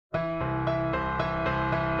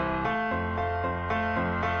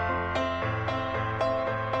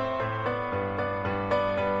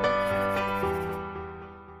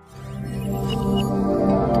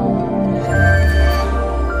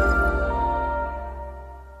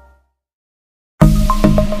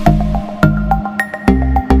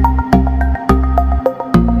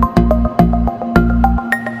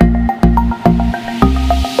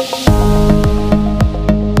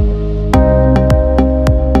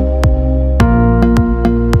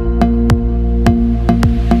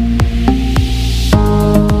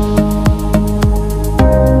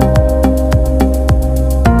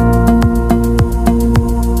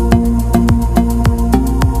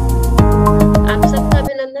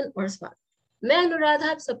अभिनंदन और स्वागत। मैं अनुराधा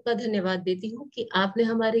आप सबका धन्यवाद देती हूँ कि आपने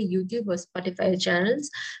हमारे YouTube और Spotify channels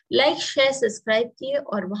like share subscribe किए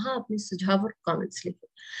और वहां अपने सुझाव और कमेंट्स लिखे।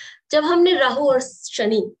 जब हमने राहु और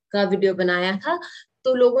शनि का वीडियो बनाया था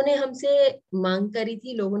तो लोगों ने हमसे मांग करी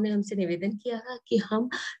थी, लोगों ने हमसे निवेदन किया था कि हम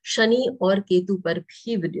शनि और केतु पर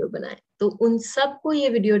भी वीडियो बनाएं। तो उन सबको ये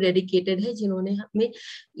वीडियो डेडिकेटेड है जिन्होंने हमें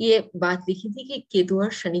ये बात लिखी थी कि केतु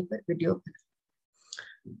और शनि पर वीडियो बनाएं।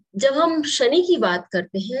 जब हम शनि की बात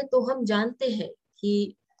करते हैं तो हम जानते हैं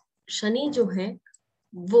कि शनि जो है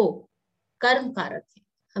वो कर्म कारक है।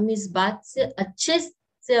 हम इस बात से अच्छे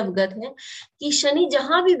से अवगत हैं कि शनि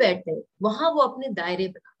जहां भी बैठते हैं वहां वो अपने दायरे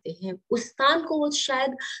बनाते हैं, उस स्थान को वो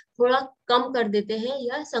शायद थोड़ा कम कर देते हैं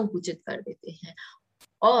या संकुचित कर देते हैं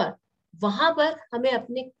और वहां पर हमें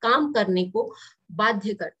अपने काम करने को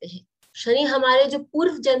बाध्य करते हैं। शनि हमारे जो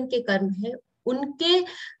पूर्व जन्म के कर्म है उनके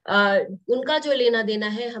उनका जो लेना देना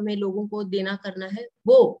है हमें लोगों को देना करना है,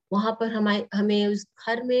 वो वहां पर हमें उस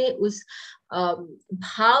घर में उस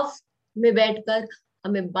भाव में बैठकर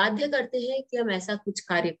हमें बाध्य करते हैं कि हम ऐसा कुछ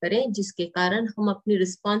कार्य करें जिसके कारण हम अपनी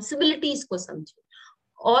रिस्पॉन्सिबिलिटीज को समझें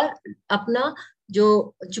और अपना जो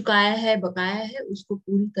चुकाया है बकाया है उसको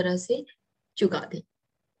पूरी तरह से चुका दें।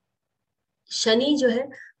 शनि जो है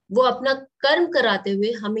वो अपना कर्म कराते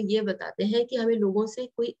हुए हमें ये बताते हैं कि हमें लोगों से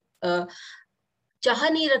कोई चाह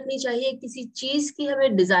नहीं रखनी चाहिए, किसी चीज की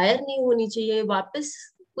हमें डिजायर नहीं होनी चाहिए, वापस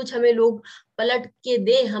कुछ हमें लोग पलट के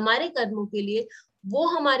दे हमारे कर्मों के लिए, वो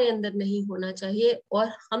हमारे अंदर नहीं होना चाहिए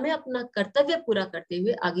और हमें अपना कर्तव्य पूरा करते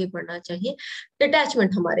हुए आगे बढ़ना चाहिए।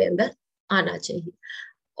 डिटैचमेंट हमारे अंदर आना चाहिए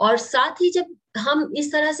और साथ ही जब हम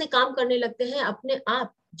इस तरह से काम करने लगते हैं अपने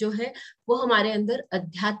आप जो है वो हमारे अंदर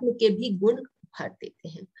अध्यात्म के भी गुण भर देते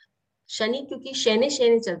हैं। शनि क्योंकि शैने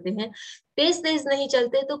शैने चलते हैं, तेज तेज नहीं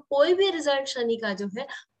चलते, तो कोई भी रिजल्ट शनि का जो है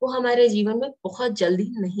वो हमारे जीवन में बहुत जल्दी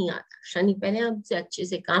नहीं आता। शनि पहले हमसे अच्छे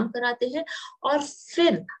से काम कराते हैं और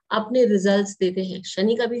फिर अपने रिजल्ट्स देते हैं।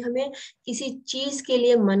 शनि कभी हमें किसी चीज के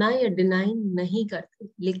लिए मना या डिनाई नहीं करते,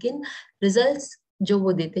 लेकिन रिजल्ट्स जो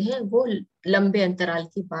वो देते हैं वो लंबे अंतराल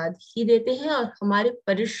के बाद ही देते हैं और हमारे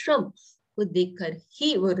परिश्रम को देखकर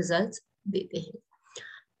ही वो रिजल्ट्स देते हैं।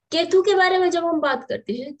 केतु के बारे में जब हम बात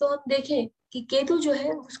करते हैं तो हम देखें कि केतु जो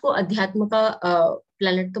है उसको अध्यात्म का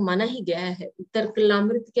प्लैनेट तो माना ही गया है। उत्तर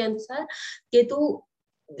कलामृत के अनुसार केतु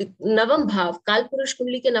नवम भाव काल पुरुष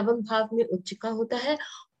कुंडली के नवम भाव में उच्च का होता है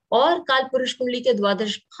और काल पुरुष कुंडली के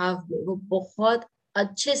द्वादश भाव में वो बहुत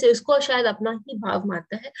अच्छे से उसको शायद अपना ही भाव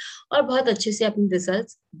मानता है और बहुत अच्छे से अपने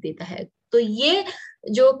रिजल्ट्स देता है। तो ये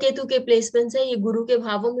जो केतु के प्लेसमेंट्स है, ये गुरु के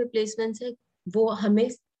भावों में प्लेसमेंट्स है, वो हमें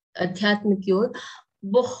अध्यात्म की ओर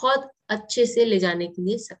बहुत अच्छे से ले जाने के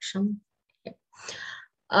लिए सक्षम है।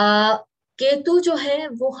 केतु जो है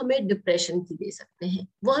वो हमें डिप्रेशन की दे सकते हैं।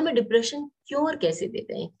 वो हमें डिप्रेशन क्यों और कैसे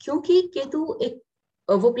देते हैं? क्योंकि केतु एक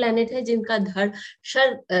वो प्लेनेट है जिनका धड़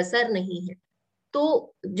सर नहीं है।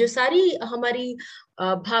 तो जो सारी हमारी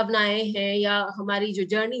भावनाएं हैं या हमारी जो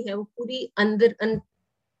जर्नी है वो पूरी अंदर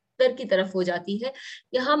की तरफ हो जाती है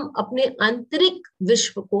या हम अपने आंतरिक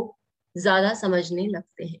विश्व को ज्यादा समझने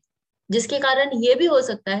लगते हैं, जिसके कारण ये भी हो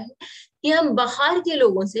सकता है कि हम बाहर के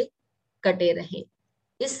लोगों से कटे रहें।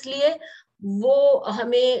 इसलिए वो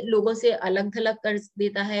हमें लोगों से अलग थलग कर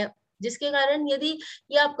देता है, जिसके कारण यदि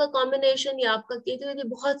ये आपका कॉम्बिनेशन या आपका केतु यदि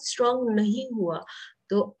बहुत स्ट्रांग नहीं हुआ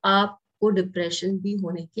तो आपको डिप्रेशन भी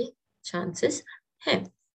होने के चांसेस हैं।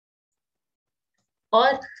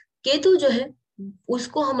 और केतु जो है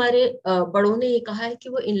उसको हमारे बड़ों ने ये कहा है कि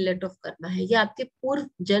वो इनलेट ऑफ कर्मा है। ये आपके पूर्व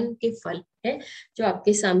जन्म के फल है जो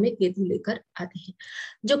आपके सामने केतु लेकर आते हैं।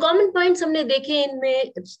 जो कॉमन पॉइंट्स हमने देखे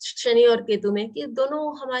इनमें शनि और केतु में कि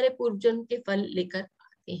दोनों हमारे पूर्व जन्म के फल लेकर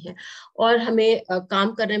आते हैं और हमें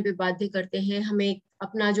काम करने पे बाध्य करते हैं। हमें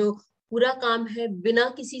अपना जो पूरा काम है बिना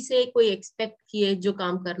किसी से कोई एक्सपेक्ट किए जो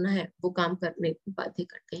काम करना है वो काम करने को बाध्य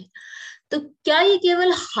करते हैं। तो क्या ये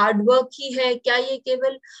केवल हार्डवर्क ही है? क्या ये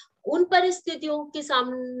केवल उन परिस्थितियों के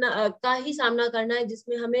सामना का ही सामना करना है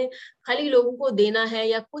जिसमें हमें खाली लोगों को देना है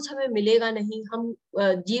या कुछ हमें मिलेगा नहीं? हम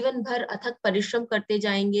जीवन भर अथक परिश्रम करते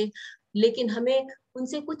जाएंगे लेकिन हमें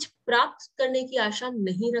उनसे कुछ प्राप्त करने की आशा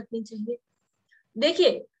नहीं रखनी चाहिए।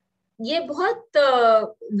 देखिए ये बहुत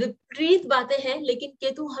विपरीत बातें हैं, लेकिन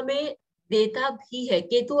केतु हमें देता भी है।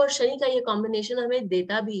 केतु और शनि का ये कॉम्बिनेशन हमें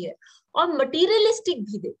देता भी है और मटीरियलिस्टिक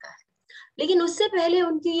भी देता है, लेकिन उससे पहले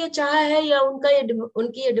उनकी ये चाह है या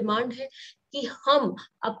उनकी ये डिमांड है कि हम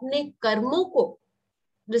अपने कर्मों को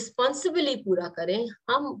रिस्पॉन्सिबली पूरा करें।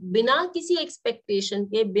 हम बिना किसी एक्सपेक्टेशन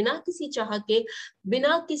के, बिना किसी चाह के,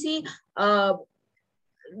 बिना किसी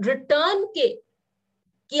रिटर्न के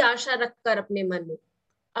की आशा रखकर अपने मन में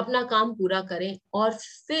अपना काम पूरा करें और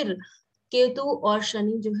फिर केतु और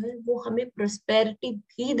शनि जो है वो हमें प्रोस्पेरिटी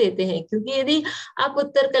भी देते हैं, क्योंकि यदि आप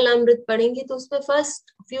उत्तर कलामृत पढ़ेंगे तो उसमें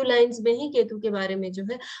फर्स्ट फ्यू लाइंस में ही केतु के बारे में जो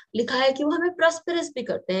है लिखा है कि वो हमें प्रॉस्पेरस भी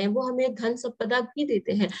करते हैं, वो हमें धन संपदा भी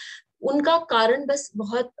देते हैं। उनका कारण बस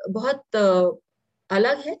बहुत बहुत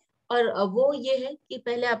अलग है, और वो ये है कि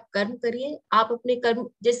पहले आप कर्म करिए, आप अपने कर्म,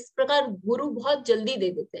 जिस प्रकार गुरु बहुत जल्दी दे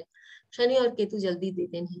देते हैं, शनि और केतु जल्दी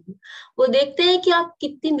देते नहीं हैं। वो देखते हैं कि आप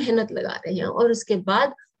कितनी मेहनत लगा रहे हैं और उसके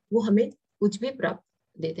बाद वो हमें कुछ भी प्राप्त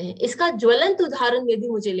देते हैं। इसका ज्वलंत उदाहरण यदि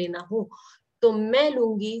मुझे लेना हो तो मैं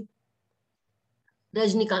लूंगी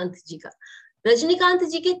रजनीकांत जी का। रजनीकांत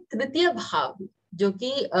जी के तृतीय भाव, जो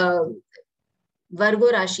कि वर्गो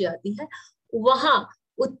राशि आती है, वहां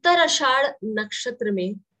उत्तर आषाढ़ नक्षत्र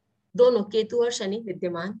में दोनों केतु और शनि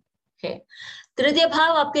विद्यमान है। तृतीय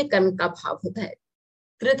भाव आपके कर्म का भाव होता है,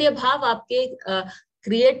 तृतीय भाव आपके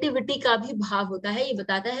क्रिएटिविटी का भी भाव होता है। ये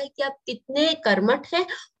बताता है कि आप कितने कर्मठ हैं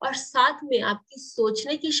और साथ में आपकी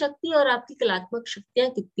सोचने की शक्ति और आपकी कलात्मक शक्तियां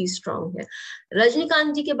कितनी स्ट्रांग है।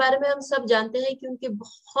 रजनीकांत जी के बारे में हम सब जानते हैं कि उनके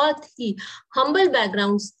बहुत ही हम्बल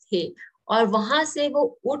बैकग्राउंड्स थे और वहां से वो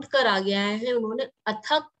उठ कर आगे आए हैं। उन्होंने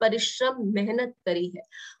अथक परिश्रम मेहनत करी है।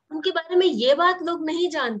 उनके बारे में ये बात लोग नहीं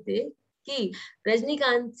जानते कि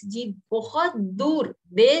रजनीकांत जी बहुत दूर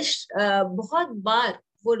देश, बहुत बार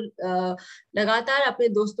वो लगातार अपने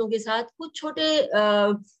दोस्तों के साथ, कुछ छोटे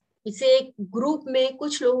इसे ग्रुप में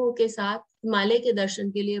कुछ लोगों के साथ हिमालय के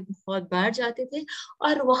दर्शन के लिए बहुत बार जाते थे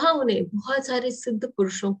और वहां उन्हें बहुत सारे सिद्ध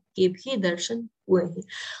पुरुषों के भी दर्शन हुए हैं।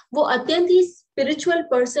 वो अत्यंत ही स्पिरिचुअल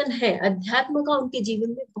पर्सन है, अध्यात्म का उनके जीवन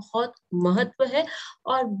में बहुत महत्व है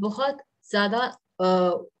और बहुत ज्यादा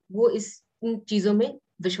वो इस इन चीजों में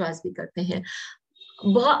विश्वास भी करते हैं।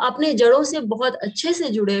 बहुत अपने जड़ों से बहुत अच्छे से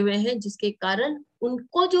जुड़े हुए हैं, जिसके कारण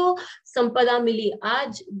उनको जो संपदा मिली,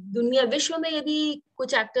 आज दुनिया विश्व में यदि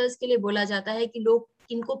कुछ एक्टर्स के लिए बोला जाता है कि लोग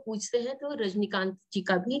किनको पूछते हैं तो रजनीकांत जी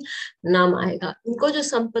का भी नाम आएगा। उनको जो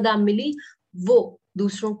संपदा मिली वो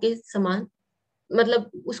दूसरों के समान,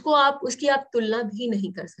 मतलब उसको आप उसकी आप तुलना भी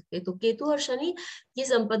नहीं कर सकते। तो केतु और शनि ये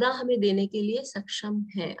संपदा हमें देने के लिए सक्षम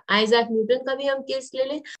है। आइजैक न्यूटन का भी हम केस ले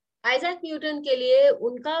लें। आइजैक न्यूटन के लिए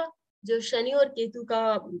उनका जो शनि और केतु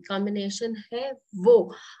का कॉम्बिनेशन है वो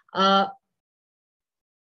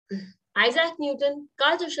आइजैक न्यूटन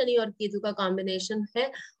का जो शनि और केतु का कॉम्बिनेशन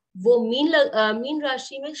है वो मीन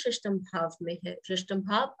राशि में षष्ठम भाव में है। षष्ठम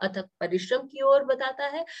भाव अथक परिश्रम की ओर बताता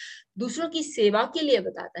है, दूसरों की सेवा के लिए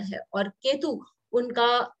बताता है। और केतु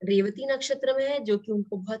उनका रेवती नक्षत्र में है, जो कि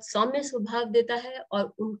उनको बहुत सौम्य स्वभाव देता है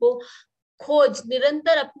और उनको खोज,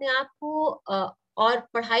 निरंतर अपने आप को और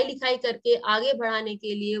पढ़ाई लिखाई करके आगे बढ़ाने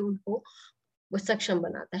के लिए उनको वो सक्षम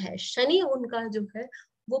बनाता है। शनि उनका जो है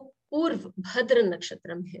वो पूर्व भद्र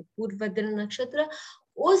नक्षत्र में है। पूर्व भद्र नक्षत्र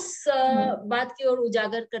उस बात की ओर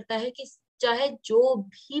उजागर करता है कि चाहे जो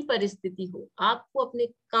भी परिस्थिति हो, आपको अपने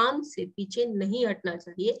काम से पीछे नहीं हटना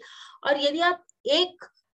चाहिए और यदि आप एक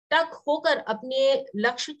टक होकर अपने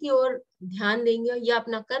लक्ष्य की ओर ध्यान देंगे या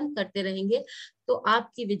अपना कर्म करते रहेंगे तो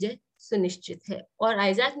आपकी विजय सुनिश्चित है। और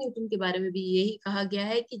आइजैक न्यूटन के बारे में भी यही कहा गया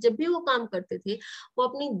है कि जब भी वो काम करते थे वो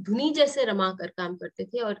अपनी धुनी जैसे रमा कर काम करते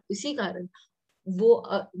थे और इसी कारण वो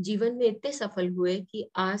जीवन में इतने सफल हुए कि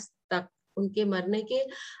आज तक उनके मरने के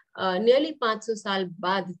नियरली 500 साल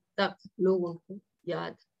बाद तक लोग उनको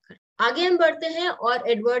याद कर। आगे हम बढ़ते हैं और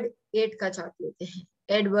एडवर्ड एट का चार्ट लेते हैं।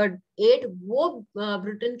 एडवर्ड एट वो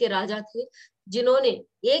ब्रिटेन के राजा थे जिन्होंने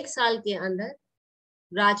 1 साल के अंदर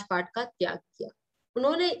राजपाट का त्याग किया।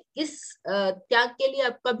 उन्होंने इस त्याग के लिए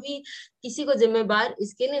अब कभी किसी को जिम्मेदार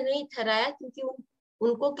इसके लिए नहीं ठहराया, क्योंकि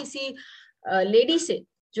उनको किसी लेडी से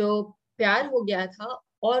जो प्यार हो गया था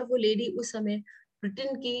और वो लेडी उस समय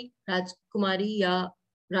ब्रिटेन की राजकुमारी या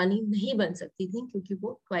रानी नहीं बन सकती थी, क्योंकि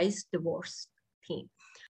वो ट्वाइस डिवोर्स थी।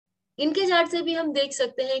 इनके चार्ट से भी हम देख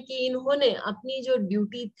सकते हैं कि इन्होंने अपनी जो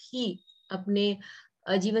ड्यूटी थी अपने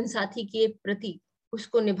जीवन साथी के प्रति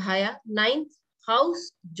उसको निभाया। 9th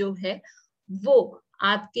हाउस जो है वो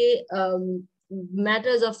आपके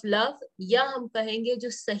मैटर्स ऑफ लव, या हम कहेंगे जो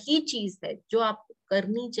सही चीज है जो आपको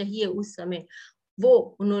करनी चाहिए उस समय, वो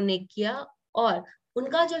उन्होंने किया। और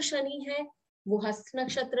उनका जो शनि है वो हस्त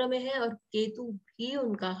नक्षत्र में है और केतु भी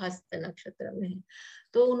उनका हस्त नक्षत्र में है।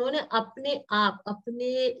 तो उन्होंने अपने आप,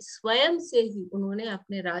 अपने स्वयं से ही उन्होंने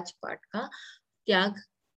अपने राजपाट का त्याग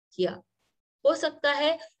किया। हो सकता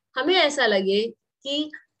है हमें ऐसा लगे कि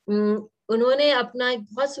उन्होंने अपना एक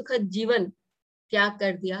बहुत सुखद जीवन त्याग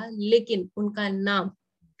कर दिया, लेकिन उनका नाम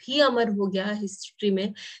भी अमर हो गया हिस्ट्री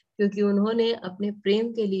में, क्योंकि उन्होंने अपने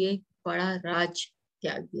प्रेम के लिए बड़ा राज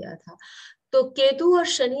त्याग दिया था। तो केतु और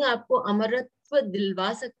शनि आपको अमरत्व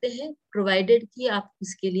दिलवा सकते हैं, प्रोवाइडेड कि आप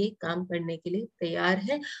उसके लिए काम करने के लिए तैयार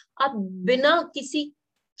हैं। आप बिना किसी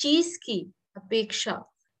चीज की अपेक्षा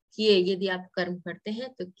किए यदि आप कर्म करते हैं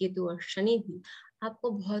तो केतु और शनि भी आपको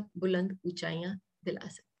बहुत बुलंद ऊंचाइयां दिला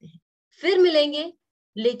सकते हैं। फिर मिलेंगे,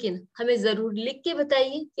 लेकिन हमें जरूर लिख के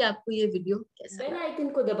बताइए कि आपको ये वीडियो कैसा लगा। बेल आइकन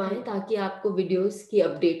को दबाएं ताकि आपको वीडियोस की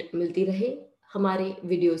अपडेट मिलती रहे। हमारे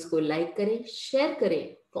वीडियोस को लाइक करें, शेयर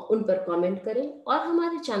करें, उन पर कमेंट करें और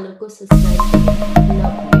हमारे चैनल को सब्सक्राइब करें।